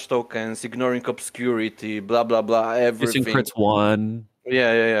 grudge tokens, ignoring obscurity, blah, blah, blah, everything. Piercing crits 1.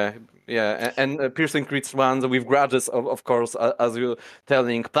 Yeah. And piercing crits 1 with grudges, of course, as you're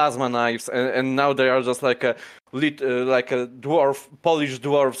telling, plasma knives, and now they are just like a dwarf, Polish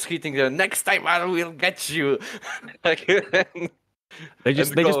dwarfs hitting the next time I will get you. They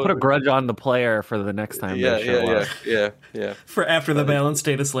just put a grudge on the player for the next time they show up. Yeah. For after the balance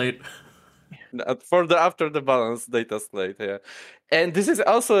data slate. After the balance data slate, yeah. And this is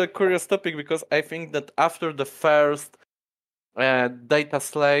also a curious topic, because I think that after the first data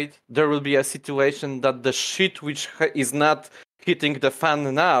slate, there will be a situation that the shit which is not hitting the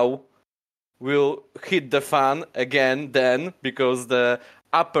fan now will hit the fan again then, because the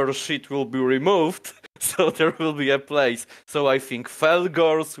upper shit will be removed, so there will be a place. So I think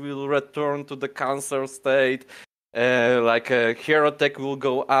Felgors will return to the cancer state. Hero Tech will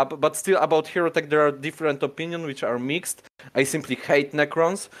go up, but still about Hero Tech there are different opinions which are mixed. I simply hate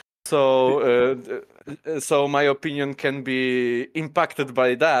Necrons, so my opinion can be impacted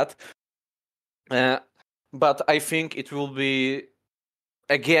by that. But I think it will be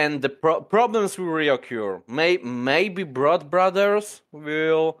again the problems will reoccur. Maybe Broad Brothers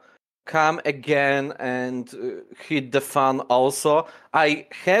will come again and hit the fan also. I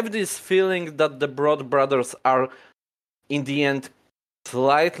have this feeling that the Broad Brothers are in the end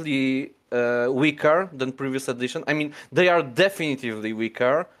slightly weaker than previous edition. I mean, they are definitively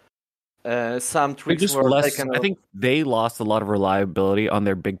weaker. Some tricks were taken. I think they lost a lot of reliability on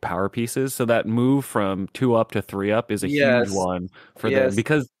their big power pieces. So that move from 2-up to 3-up is a huge one for them.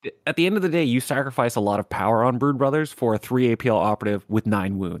 Because at the end of the day, you sacrifice a lot of power on Brood Brothers for a 3 APL operative with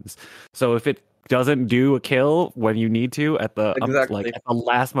 9 wounds. So if it doesn't do a kill when you need to at the at the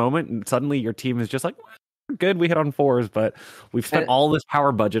last moment, and suddenly your team is just like, good, we hit on 4s, but we've spent all this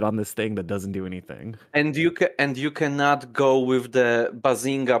power budget on this thing that doesn't do anything. And you cannot go with the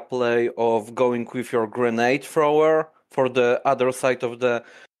Bazinga play of going with your grenade thrower for the other side of the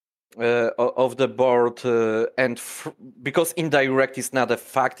board, because indirect is not a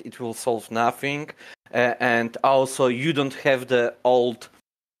fact, it will solve nothing, and also you don't have the old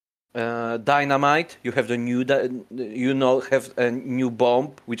dynamite. You have the new have a new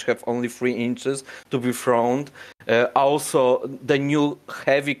bomb which have only 3 inches to be thrown. Also the new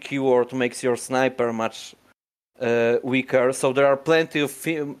heavy keyword makes your sniper much weaker, so there are plenty of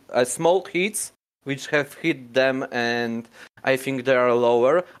small hits which have hit them, and I think they are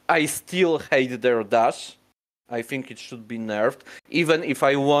lower. I still hate their dash. I think it should be nerfed. Even if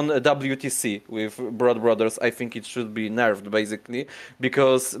I won a WTC with Broad Brothers, I think it should be nerfed, basically.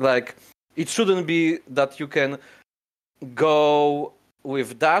 Because, like, it shouldn't be that you can go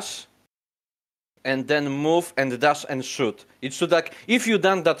with dash and then move and dash and shoot. It should, like, if you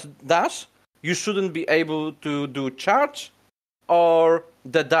done that dash, you shouldn't be able to do charge or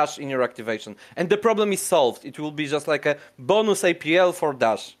the dash in your activation. And the problem is solved. It will be just like a bonus APL for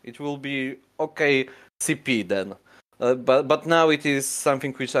dash. It will be okay CP then. But now it is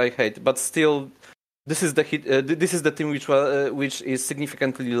something which I hate. But still, this is the team which is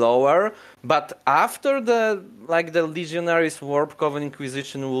significantly lower. But after the Legionaries Warp Coven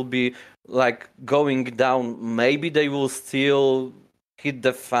Inquisition will be like going down, maybe they will still hit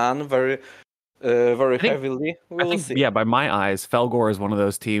the fan very heavily. We'll see. Yeah, by my eyes, Felgor is one of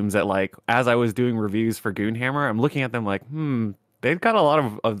those teams that, like, as I was doing reviews for Goonhammer, I'm looking at them like, they've got a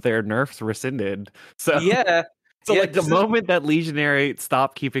lot of their nerfs rescinded. So yeah. So like the moment that Legionary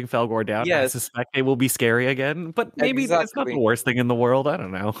stop keeping Felgor down, I suspect they will be scary again. But maybe it's not the worst thing in the world. I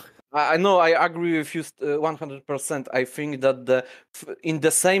don't know. I know. I agree with you 100%. I think that in the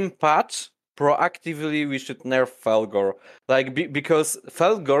same patch, proactively we should nerf Felgor, because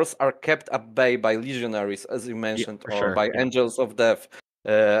Felgors are kept at bay by Legionaries, as you mentioned, by Angels of Death.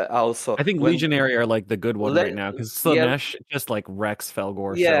 Also, I think Legionary are like the good one right now because Slanesh just like wrecks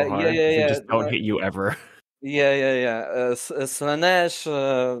Felgor so hard. They just don't hit you ever. Slanesh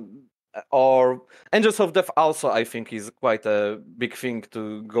or Angels of Death also, I think, is quite a big thing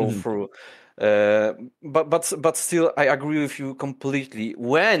to go through. But still, I agree with you completely.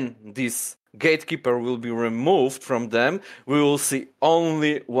 When this gatekeeper will be removed from them, we will see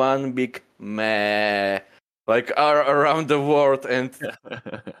only one big meh, like around the world, and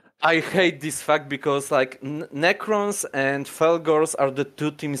I hate this fact because like Necrons and Felgors are the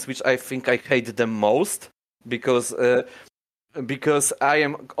two teams which I think I hate the most. Because I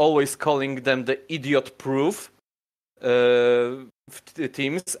am always calling them the idiot-proof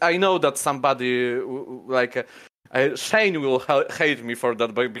teams. I know that somebody Shane will hate me for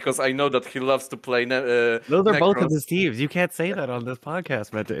that, because I know that he loves to play. Those are Necrons. Both of his teams. You can't say that on this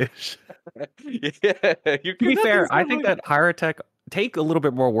podcast, Mateusz. To be fair, I think that Hierotech take a little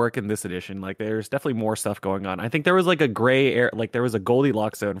bit more work in this edition. Like, there's definitely more stuff going on. I think there was like a gray area, like there was a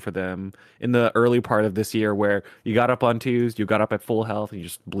Goldilocks zone for them in the early part of this year where you got up on 2s, you got up at full health, and you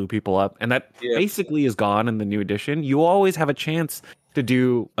just blew people up. And that basically is gone in the new edition. You always have a chance to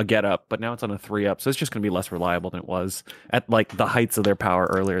do a get up, but now it's on a 3-up, so it's just going to be less reliable than it was at like the heights of their power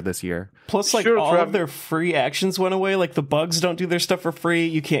earlier this year. Plus, like all of their free actions went away. Like the bugs don't do their stuff for free.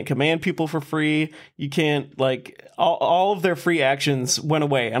 You can't command people for free. You can't like all of their free actions went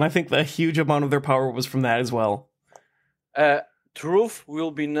away, and I think a huge amount of their power was from that as well. Truth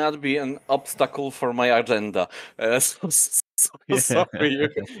will not be an obstacle for my agenda. Sorry,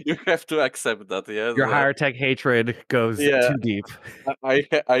 you have to accept that. Yeah, your Hierotech hatred goes too deep. I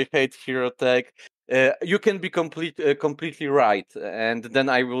hate Hierotech. You can be completely right, and then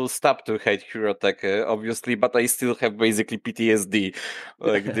I will stop to hate Hierotech, obviously. But I still have basically PTSD,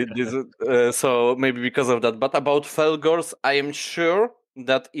 so maybe because of that. But about Felgors, I am sure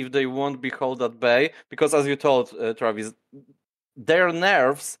that if they won't be held at bay, because as you told Travis, their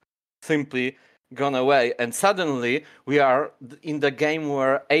nerves simply gone away, and suddenly we are in the game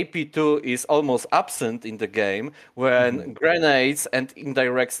where AP2 is almost absent in the game, when grenades and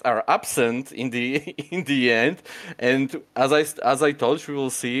indirects are absent in the end, and as I told you, we will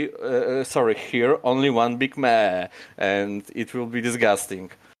see here only one big meh, and it will be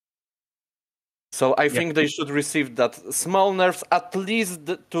disgusting. So I think they should receive that small nerfs, at least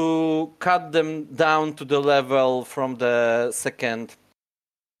to cut them down to the level from the second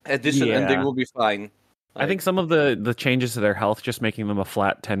edition, and they will be fine. I think some of the changes to their health, just making them a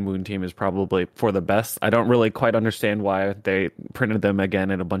flat 10 wound team, is probably for the best. I don't really quite understand why they printed them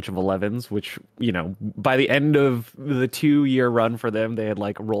again in a bunch of 11s, which, you know, by the end of the 2-year run for them, they had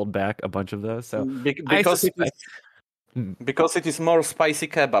like rolled back a bunch of those. So because it is more spicy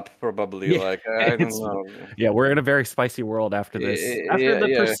kebab, probably. I don't know. Yeah, we're in a very spicy world after this. After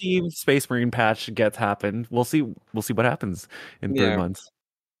the perceived Space Marine patch gets happened, we'll see what happens in 3 months.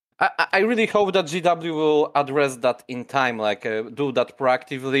 I really hope that GW will address that in time, do that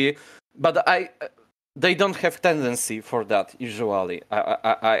proactively. But they don't have tendency for that usually.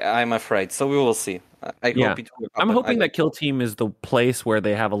 I'm afraid. So we will see. I hope it will happen. I'm hoping that Kill Team is the place where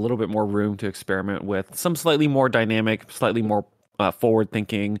they have a little bit more room to experiment with some slightly more dynamic, slightly more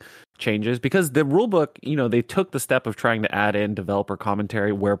forward-thinking changes, because the rulebook, you know, they took the step of trying to add in developer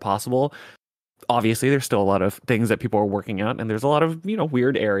commentary where possible. obviously there's still a lot of things that people are working on, and there's a lot of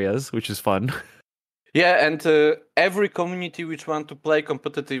weird areas, which is fun. Yeah, and every community which want to play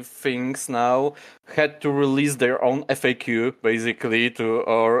competitive things now had to release their own FAQ, basically.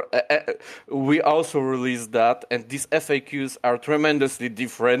 We also released that, and these FAQs are tremendously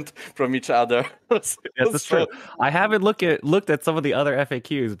different from each other. Yes, that's true. I haven't looked at some of the other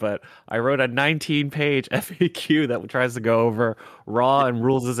FAQs, but I wrote a 19-page FAQ that tries to go over Raw and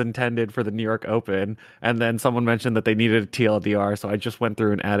rules as intended for the New York Open, and then someone mentioned that they needed a TLDR, so I just went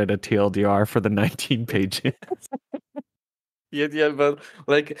through and added a TLDR for the 19 pages. Yeah, but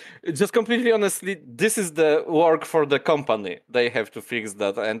like, just completely honestly, this is the work for the company. They have to fix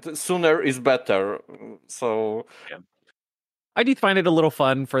that, and sooner is better. So yeah. I do find it a little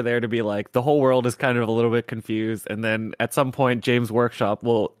fun for there to be like the whole world is kind of a little bit confused, and then at some point James Workshop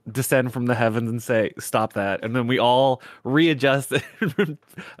will descend from the heavens and say, "Stop that," and then we all readjust and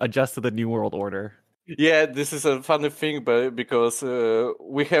adjust to the new world order. Yeah, this is a funny thing, but because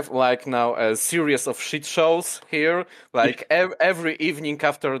we have like now a series of shit shows here. Like every evening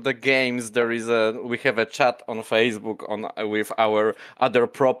after the games, we have a chat on Facebook with our other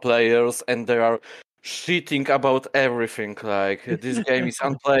pro players, and they are shitting about everything. Like, this game is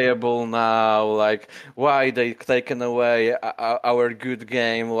unplayable now. Like, why they taken away our good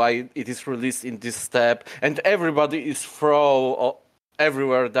game? Why it is released in this step? And everybody is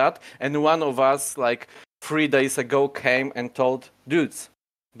everywhere that, and one of us like 3 days ago came and told, dudes,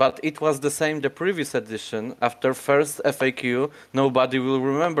 but it was the same the previous edition. After first FAQ, nobody will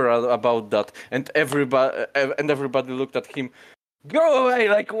remember about that, and everybody looked at him. Go away!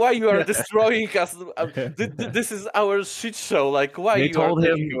 Like, why you are destroying us? This is our shit show. Like, why they you told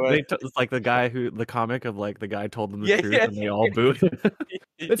are him? It's like the comic of like the guy told them the truth, and they all booed.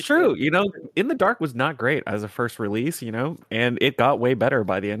 It's true. In the Dark was not great as a first release. And it got way better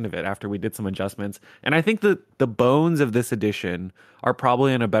by the end of it after we did some adjustments. And I think the bones of this edition are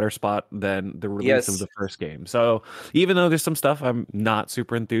probably in a better spot than the release of the first game. So even though there's some stuff I'm not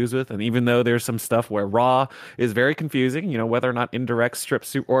super enthused with, and even though there's some stuff where Raw is very confusing, whether or not indirect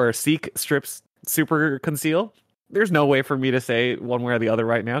strips or seek strips super conceal, there's no way for me to say one way or the other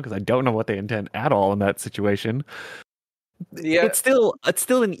right now because I don't know what they intend at all in that situation. Yeah, it's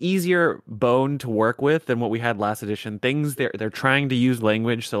still an easier bone to work with than what we had last edition. Things they're trying to use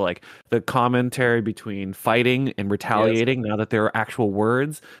language, so like the commentary between fighting and retaliating. Now that there are actual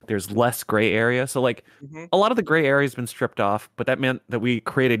words, there's less gray area. So like a lot of the gray area has been stripped off, but that meant that we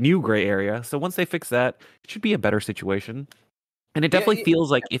create a new gray area. So once they fix that, it should be a better situation. And it definitely feels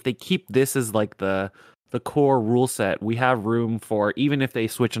like if they keep this as like the core rule set, we have room for, even if they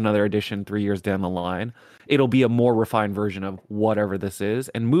switch another edition 3 years down the line, it'll be a more refined version of whatever this is.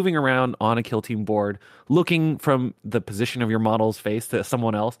 And moving around on a kill team board, looking from the position of your model's face to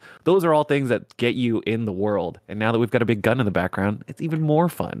someone else, those are all things that get you in the world. And now that we've got a big gun in the background, it's even more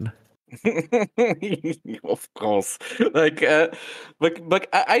fun. Of course, but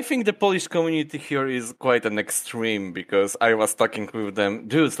I think the Polish community here is quite an extreme, because I was talking with them,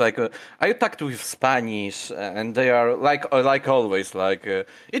 dudes. Like, I talked with Spanish, and they are like always, like,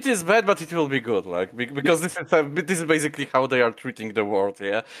 it is bad, but it will be good, like, because this is basically how they are treating the world,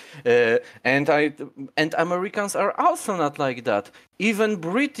 yeah. And Americans are also not like that. Even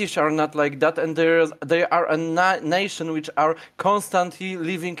British are not like that, and they are a nation which are constantly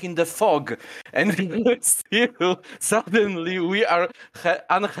living in the fog, and still suddenly we are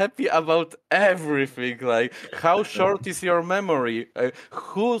unhappy about everything. Like, how short is your memory?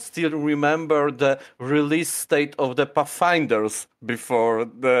 Who still remember the release state of the Pathfinders before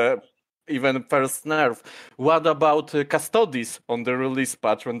the even first nerf? What about Custodies on the release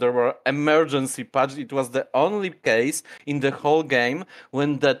patch when there were emergency patch? It was the only case in the whole game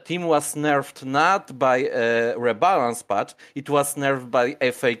when the team was nerfed not by a rebalance patch, it was nerfed by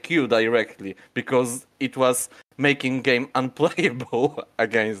FAQ directly, because it was making game unplayable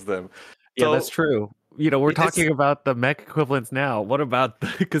against them. Yeah, that's true. We're talking about the mech equivalents now. What about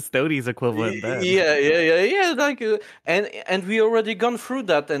the Custodes equivalent then? Yeah. Like, and we already gone through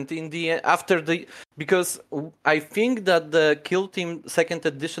that. And in the end, because I think that the Kill Team second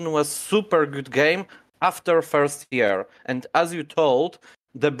edition was super good game after first year. And as you told,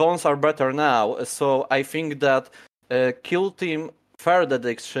 the bones are better now. So I think that Kill Team third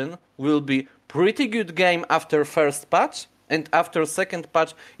edition will be pretty good game after first patch. And after second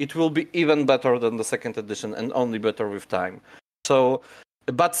patch, it will be even better than the second edition, and only better with time. So,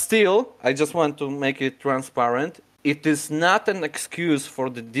 but still, I just want to make it transparent. It is not an excuse for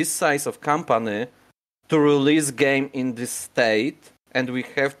this size of company to release game in this state and we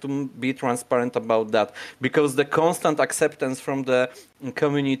have to be transparent about that, because the constant acceptance from the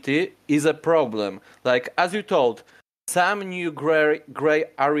community is a problem. Like, as you told, some new gray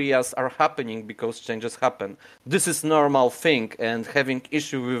areas are happening because changes happen. This is normal thing, and having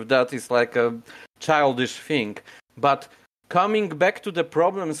issue with that is like a childish thing. But coming back to the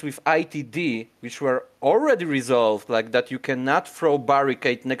problems with ITD, which were already resolved, like that you cannot throw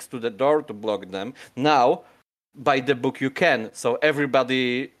barricade next to the door to block them. Now, by the book you can. So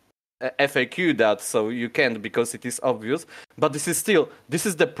everybody FAQ that, so you can't because it is obvious. But this is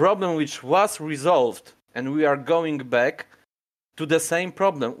the problem which was resolved, and we are going back to the same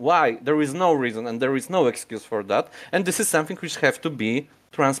problem. Why? There is no reason and there is no excuse for that. And this is something which have to be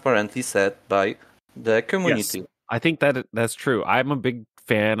transparently said by the community. Yes, I think that's true. I'm a big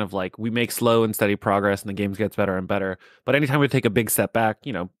fan of like we make slow and steady progress and the game gets better and better. But anytime we take a big step back,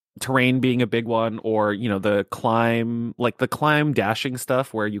 terrain being a big one, or the climb dashing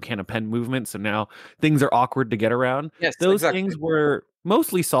stuff where you can't append movement, so now things are awkward to get around. Yes, those exactly. things were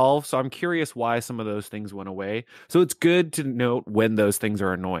mostly solved, so I'm curious why some of those things went away. So it's good to note when those things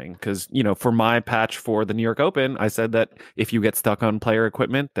are annoying, because for my patch for the New York Open, I said that if you get stuck on player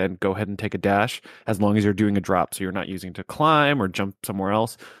equipment, then go ahead and take a dash as long as you're doing a drop, so you're not using to climb or jump somewhere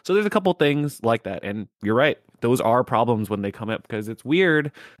else. So there's a couple things like that, and you're right, those are problems when they come up, because it's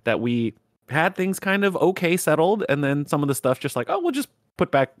weird that we had things kind of okay settled, and then some of the stuff just like, oh, we'll just put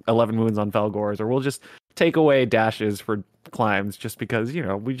back 11 moons on Felgors, or we'll just take away dashes for climbs just because,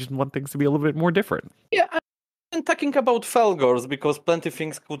 we just want things to be a little bit more different. Yeah, I'm talking about Felgors because plenty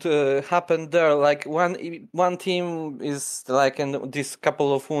things could happen there. Like one team is like in this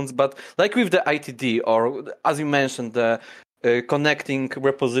couple of wounds, but like with the ITD, or as you mentioned, the connecting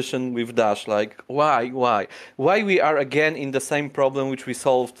reposition with dash, like why we are again in the same problem which we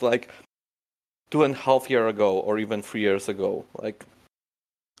solved like 2.5 years ago or even 3 years ago. Like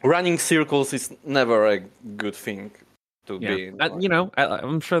running circles is never a good thing to be.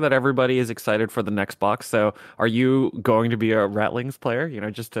 I'm sure that everybody is excited for the next box. So are you going to be a Rattlings player,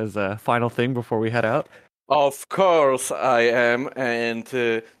 just as a final thing before we head out? Of course I am, and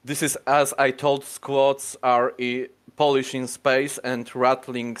this is, as I told, squads are Polish in space and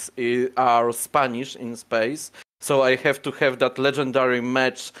Rattlings are Spanish in space. So I have to have that legendary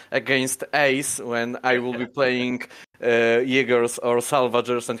match against Ace when I will be playing Jaegers or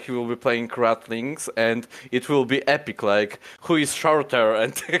Salvagers and he will be playing Rattlings, and it will be epic, like who is shorter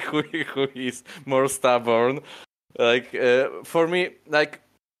and who is more stubborn. Like for me, like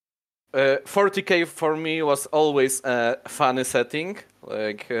 40k for me was always a funny setting,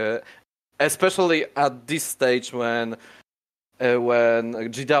 like especially at this stage when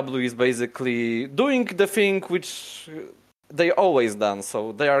GW is basically doing the thing which they always done.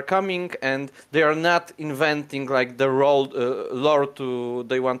 So they are coming and they are not inventing like the lore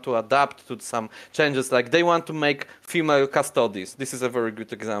they want to adapt to some changes. Like they want to make female custodies. This is a very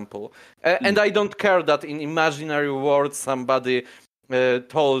good example. And I don't care that in imaginary world somebody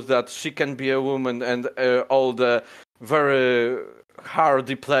told that she can be a woman, and all the very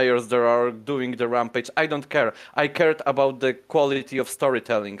hardy players that are doing the rampage. I don't care. I cared about the quality of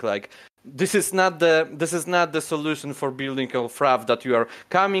storytelling. Like this is not the solution for building a FRAF that you are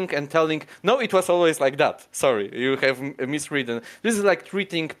coming and telling, no, it was always like that. Sorry, you have misread. This is like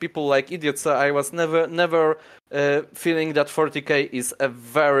treating people like idiots. So I was never feeling that 40k is a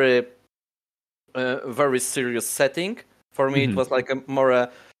very very serious setting. For me, it was like a more a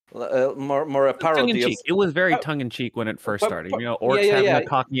parody. It was very tongue-in-cheek when it first started. Orcs having a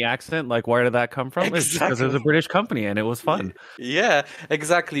Cockney accent. Like, where did that come from? Exactly. It's because it was a British company and it was fun. Yeah,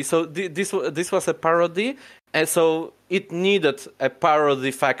 exactly. So this was a parody, and so it needed a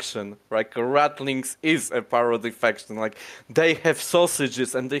parody faction. Like Rattlings is a parody faction. Like they have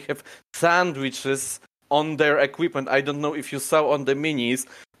sausages and they have sandwiches on their equipment. I don't know if you saw on the minis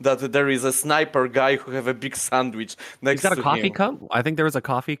that there is a sniper guy who have a big sandwich next to him. Is that a coffee cup? I think there was a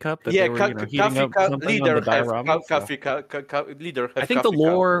coffee cup that they were heating up something leader on the diorama. Leader I think the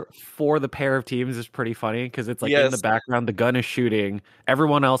lore for the pair of teams is pretty funny because it's like in the background, the gun is shooting.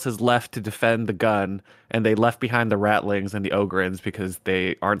 Everyone else is left to defend the gun, and they left behind the Rattlings and the Ogrins because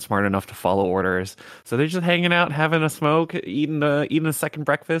they aren't smart enough to follow orders. So they're just hanging out, having a smoke, eating a second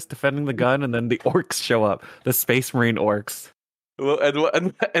breakfast, defending the gun, and then the orcs show up, the Space Marine orcs. Well,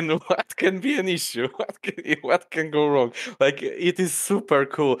 and what can be an issue? What can go wrong? Like it is super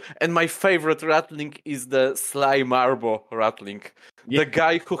cool. And my favorite Rattling is the Sly Marbo Rattling, the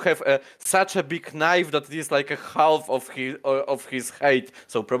guy who have such a big knife that is like a half of his height,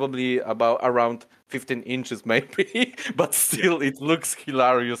 so probably around 15 inches maybe, but still it looks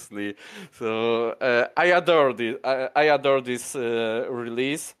hilariously. So I adore this. I adore this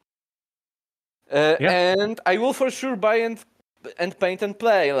release, and I will for sure buy and paint and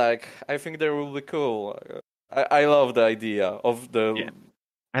play. Like I think they will be cool. I love the idea of the. Yeah.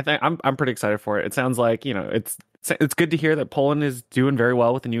 I think I'm pretty excited for it. It sounds like, you know, it's good to hear that Poland is doing very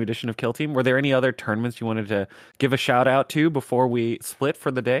well with the new edition of Kill Team. Were there any other tournaments you wanted to give a shout out to before we split for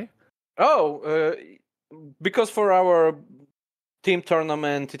the day? Oh, because for our team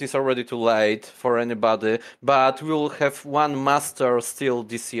tournament it is already too late for anybody, but we'll have one master still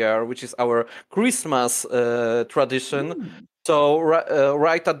this year, which is our Christmas tradition. Ooh. So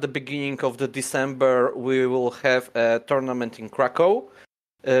right at the beginning of the December we will have a tournament in Krakow.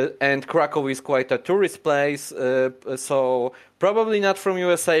 And Krakow is quite a tourist place, so probably not from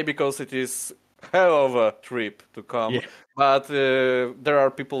USA because it is hell of a trip to come. Yeah. But there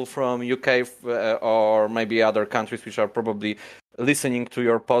are people from UK or maybe other countries which are probably listening to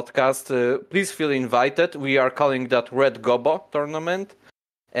your podcast. Please feel invited. We are calling that Red Gobo tournament,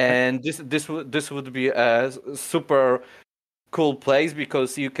 and this would be a super cool place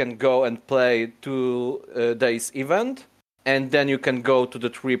because you can go and play 2 days event. And then you can go to the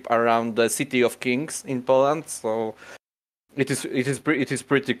trip around the City of Kings in Poland. So it is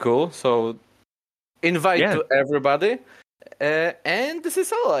pretty cool. So invite to everybody, and this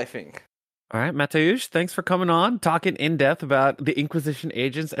is all, I think. All right, Mateusz, thanks for coming on, talking in depth about the Inquisition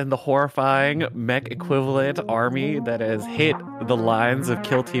agents and the horrifying mech equivalent army that has hit the lines of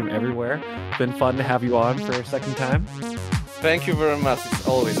Kill Team everywhere. It's been fun to have you on for a second time. Thank you very much. It's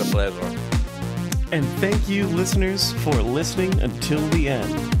always a pleasure. And thank you, listeners, for listening until the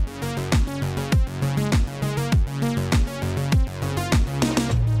end.